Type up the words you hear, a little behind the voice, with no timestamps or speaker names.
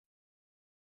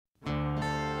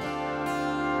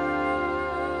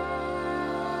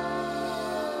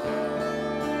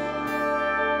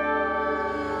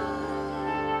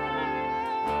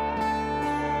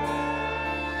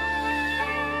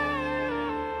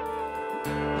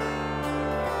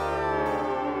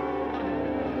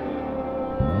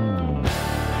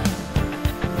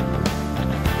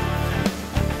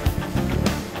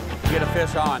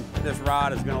fish on, this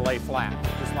rod is gonna lay flat,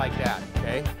 just like that,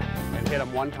 okay? And hit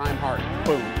them one time hard.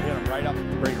 Boom, hit them right up,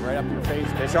 bring it right up to your face.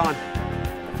 Fish on.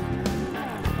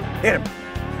 Hit him.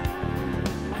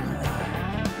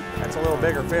 That's a little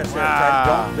bigger fish.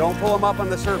 Wow. Don't pull them up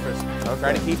on the surface. Okay.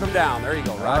 Try to keep them down. There you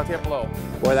go, rod tip low.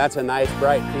 Boy, that's a nice,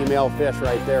 bright female fish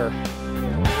right there.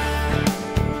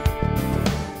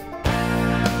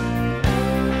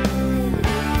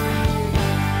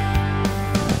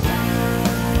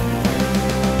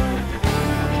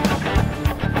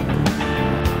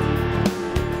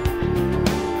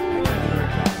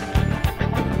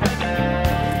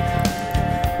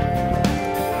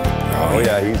 Oh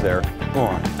yeah, he's there.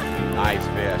 Boy. Nice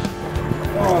fish.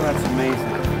 Oh, that's amazing.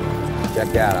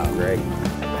 Check that out, Greg.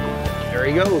 There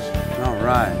he goes. All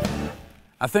right.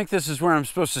 I think this is where I'm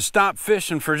supposed to stop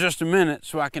fishing for just a minute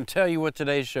so I can tell you what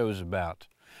today's show is about.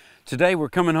 Today we're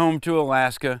coming home to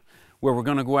Alaska where we're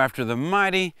going to go after the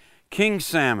mighty king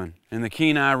salmon in the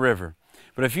Kenai River.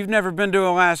 But if you've never been to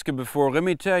Alaska before, let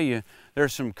me tell you,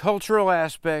 there's some cultural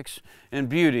aspects and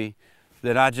beauty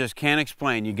that I just can't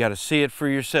explain. You got to see it for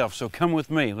yourself. So come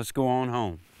with me. Let's go on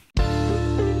home.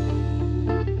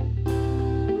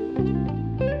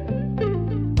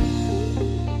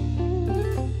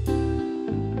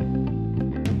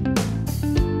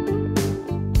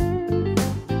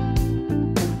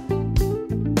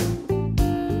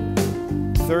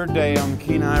 Third day on the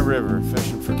Kenai River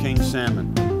fishing for king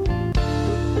salmon.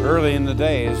 Early in the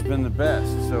day has been the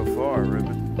best so far,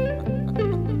 Ruben.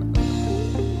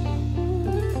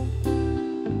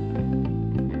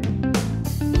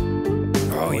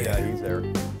 Oh yeah, he's there.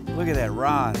 Look at that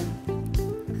rod.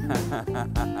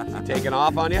 Is he taking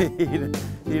off on you?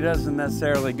 He doesn't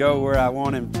necessarily go where I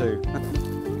want him to.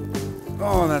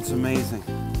 Oh, that's amazing.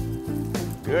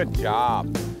 Good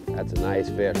job. That's a nice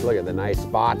fish. Look at the nice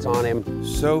spots on him.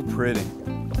 So pretty.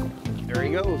 There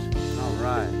he goes. All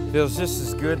right. Feels just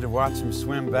as good to watch him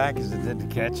swim back as it did to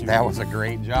catch him. That was a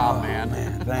great job, man.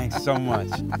 Thanks so much.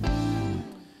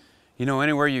 You know,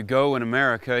 anywhere you go in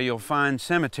America, you'll find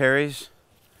cemeteries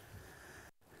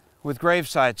with grave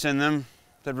sites in them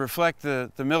that reflect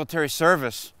the military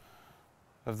service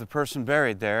of the person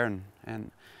buried there.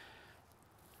 And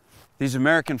these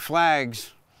American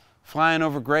flags flying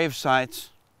over grave sites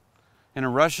in a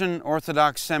Russian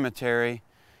Orthodox cemetery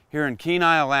here in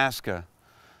Kenai, Alaska,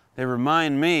 they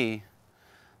remind me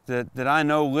that I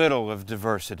know little of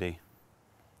diversity.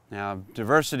 Now,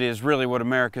 diversity is really what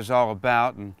America's all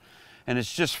about, and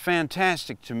it's just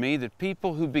fantastic to me that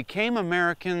people who became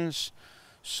Americans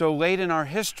so late in our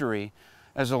history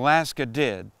as Alaska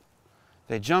did,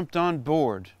 they jumped on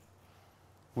board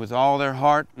with all their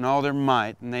heart and all their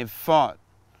might, and they've fought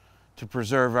to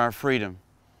preserve our freedom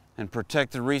and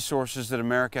protect the resources that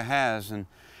America has. And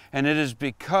it is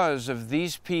because of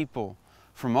these people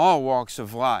from all walks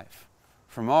of life,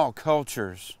 from all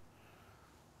cultures.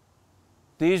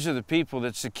 These are the people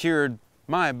that secured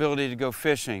my ability to go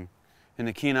fishing in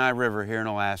the Kenai River here in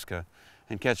Alaska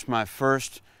and catch my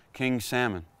first king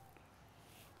salmon.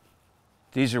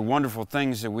 These are wonderful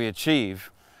things that we achieve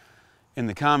in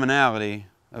the commonality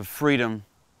of freedom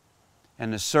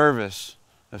and the service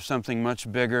of something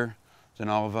much bigger than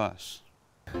all of us.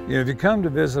 You know, if you come to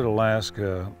visit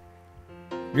Alaska,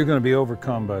 you're going to be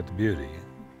overcome by the beauty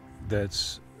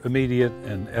that's immediate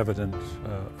and evident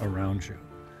around you.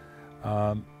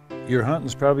 Your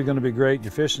hunting's probably going to be great,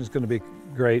 your fishing's going to be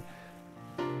great,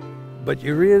 but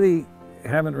you really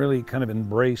haven't kind of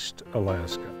embraced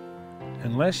Alaska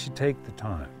unless you take the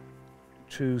time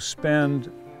to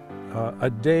spend a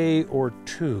day or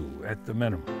two at the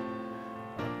minimum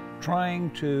trying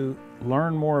to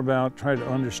learn more about, try to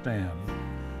understand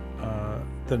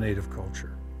the native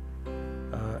culture.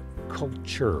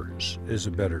 Cultures is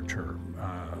a better term.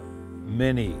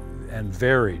 Many and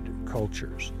varied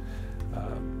cultures,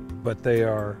 but they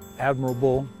are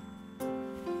admirable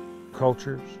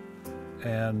cultures,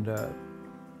 and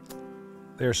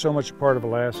they're so much a part of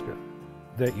Alaska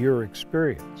that your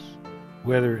experience,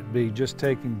 whether it be just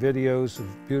taking videos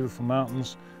of beautiful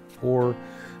mountains or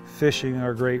fishing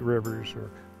our great rivers or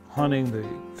hunting the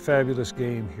fabulous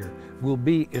game here, will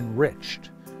be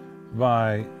enriched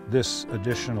by this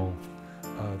additional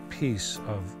piece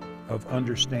of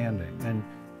understanding. And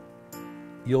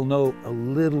you'll know a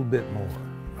little bit more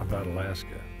about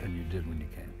Alaska than you did when you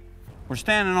came. We're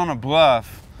standing on a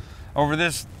bluff over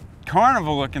this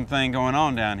carnival-looking thing going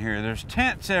on down here. There's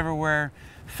tents everywhere,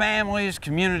 families,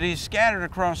 communities scattered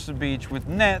across the beach with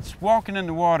nets walking in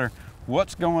the water.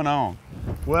 What's going on?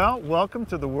 Well, welcome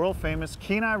to the world-famous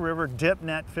Kenai River dip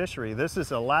net fishery. This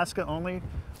is Alaska-only,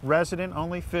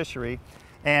 resident-only fishery,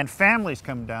 And families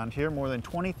come down here, more than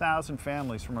 20,000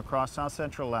 families from across South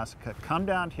Central Alaska come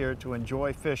down here to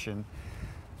enjoy fishing.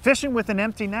 Fishing with an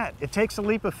empty net. It takes a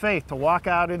leap of faith to walk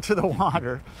out into the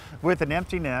water with an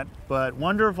empty net, but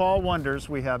wonder of all wonders,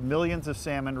 we have millions of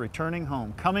salmon returning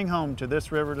home, coming home to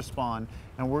this river to spawn,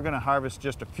 and we're going to harvest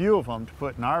just a few of them to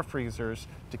put in our freezers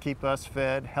to keep us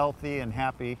fed, healthy, and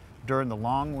happy during the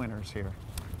long winters here.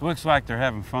 Looks like they're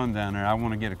having fun down there. I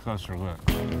want to get a closer look.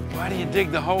 Why do you dig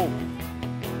the hole?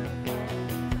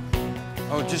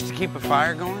 Oh, just to keep a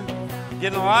fire going?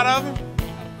 Getting a lot of them?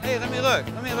 Hey, let me look,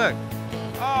 let me look.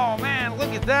 Oh man, look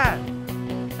at that.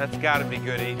 That's gotta be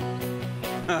good eating.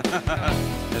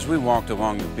 As we walked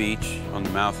along the beach on the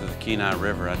mouth of the Kenai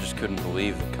River, I just couldn't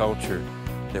believe the culture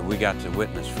that we got to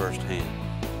witness firsthand.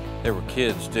 There were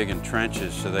kids digging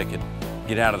trenches so they could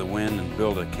get out of the wind and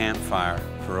build a campfire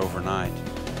for overnight.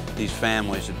 These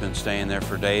families had been staying there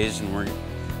for days and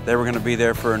they were gonna be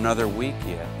there for another week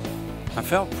yet. I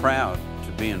felt proud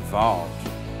to be involved,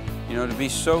 you know, to be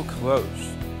so close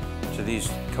to these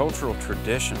cultural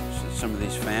traditions that some of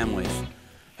these families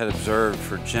had observed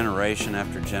for generation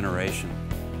after generation.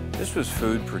 This was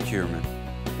food procurement,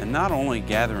 and not only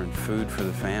gathering food for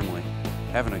the family,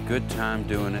 having a good time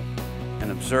doing it,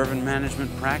 and observing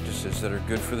management practices that are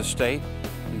good for the state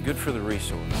and good for the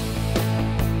resource.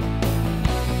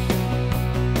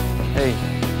 Hey,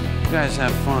 you guys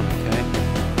have fun,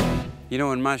 okay? You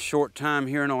know, in my short time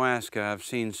here in Alaska, I've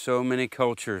seen so many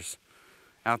cultures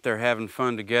out there having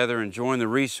fun together, enjoying the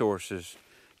resources,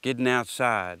 getting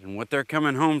outside. And what they're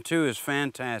coming home to is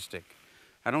fantastic.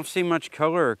 I don't see much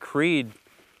color or creed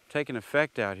taking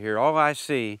effect out here. All I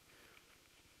see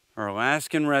are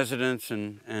Alaskan residents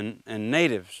and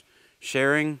natives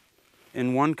sharing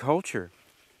in one culture.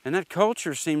 And that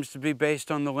culture seems to be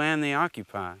based on the land they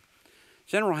occupy.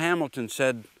 General Hamilton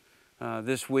said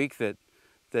this week that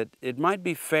it might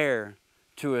be fair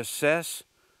to assess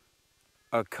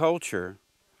a culture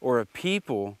or a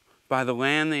people by the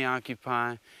land they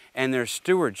occupy and their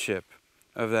stewardship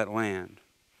of that land.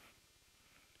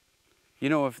 You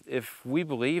know, if we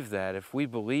believe that, if we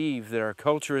believe that our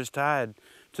culture is tied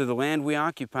to the land we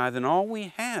occupy, then all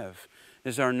we have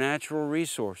is our natural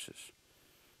resources.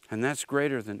 And that's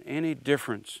greater than any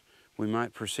difference we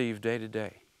might perceive day to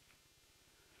day.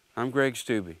 I'm Greg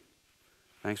Stube.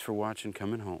 Thanks for watching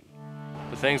Coming Home.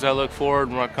 The things I look forward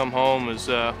when I come home is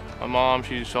my mom,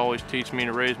 she just always teaches me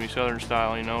to raise me Southern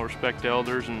style, you know, respect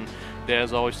elders, and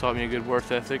Dad's always taught me a good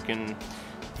work ethic and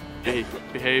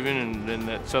behaving and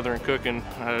that Southern cooking.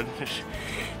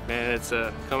 Man, it's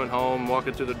coming home,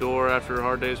 walking through the door after a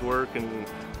hard day's work and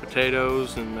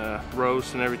potatoes and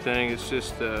roast and everything. It's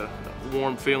just a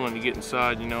warm feeling to get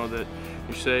inside, you know, that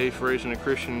you're safe, raised in a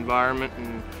Christian environment,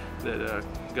 and that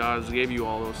God gave you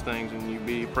all those things, and you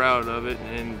be proud of it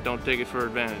and don't take it for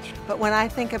advantage. But when I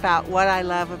think about what I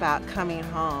love about coming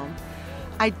home,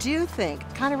 I do think,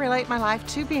 kind of relate my life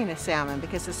to being a salmon,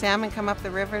 because the salmon come up the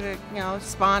river to, you know,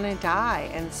 spawn and die.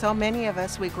 And so many of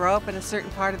us, we grow up in a certain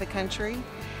part of the country,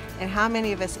 and how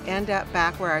many of us end up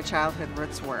back where our childhood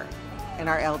roots were in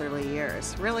our elderly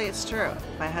years? Really, it's true.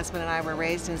 My husband and I were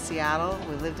raised in Seattle.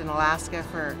 We lived in Alaska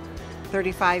for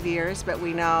 35 years, but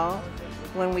we know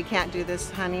when we can't do this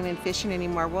hunting and fishing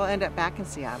anymore, we'll end up back in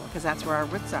Seattle because that's where our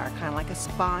roots are, kind of like a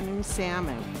spawning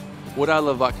salmon. What I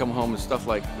love about coming home is stuff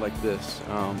like this.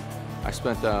 I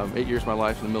spent 8 years of my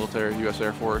life in the military, U.S.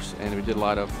 Air Force, and we did a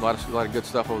lot of good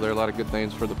stuff over there, a lot of good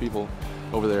things for the people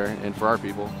over there and for our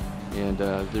people. And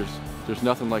there's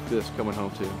nothing like this coming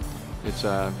home to. It's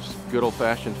just good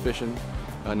old-fashioned fishing,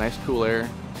 nice cool air,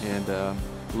 and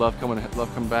love coming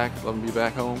back, love to be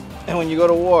back home. And when you go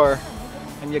to war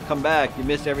and you come back, you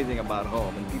miss everything about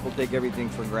home, and people take everything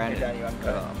for granted.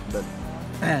 But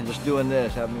just doing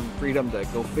this, having freedom to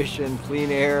go fishing,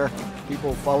 clean air,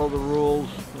 people follow the rules,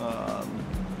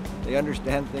 they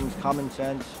understand things, common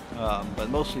sense,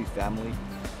 but mostly family,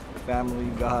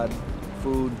 God,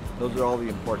 food. Those are all the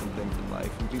important things in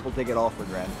life, and people take it all for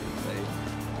granted.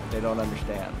 They don't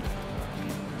understand.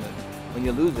 But when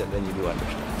you lose it, then you do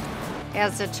understand.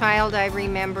 As a child, I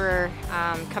remember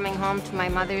coming home to my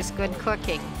mother's good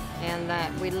cooking,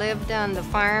 and we lived on the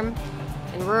farm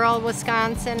in rural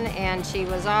Wisconsin, and she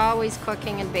was always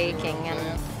cooking and baking,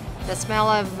 and the smell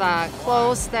of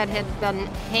clothes that had been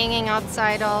hanging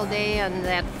outside all day, and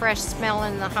that fresh smell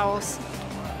in the house,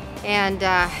 and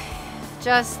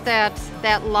just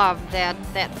that love,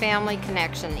 that family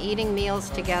connection, eating meals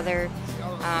together,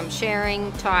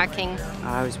 sharing, talking.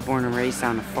 I was born and raised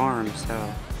on a farm,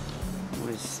 so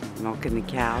was milking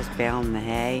the cows, baling the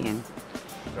hay, and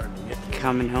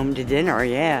coming home to dinner,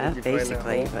 yeah,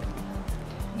 basically. But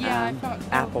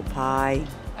apple pie,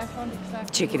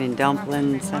 chicken and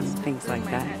dumplings and things like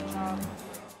that.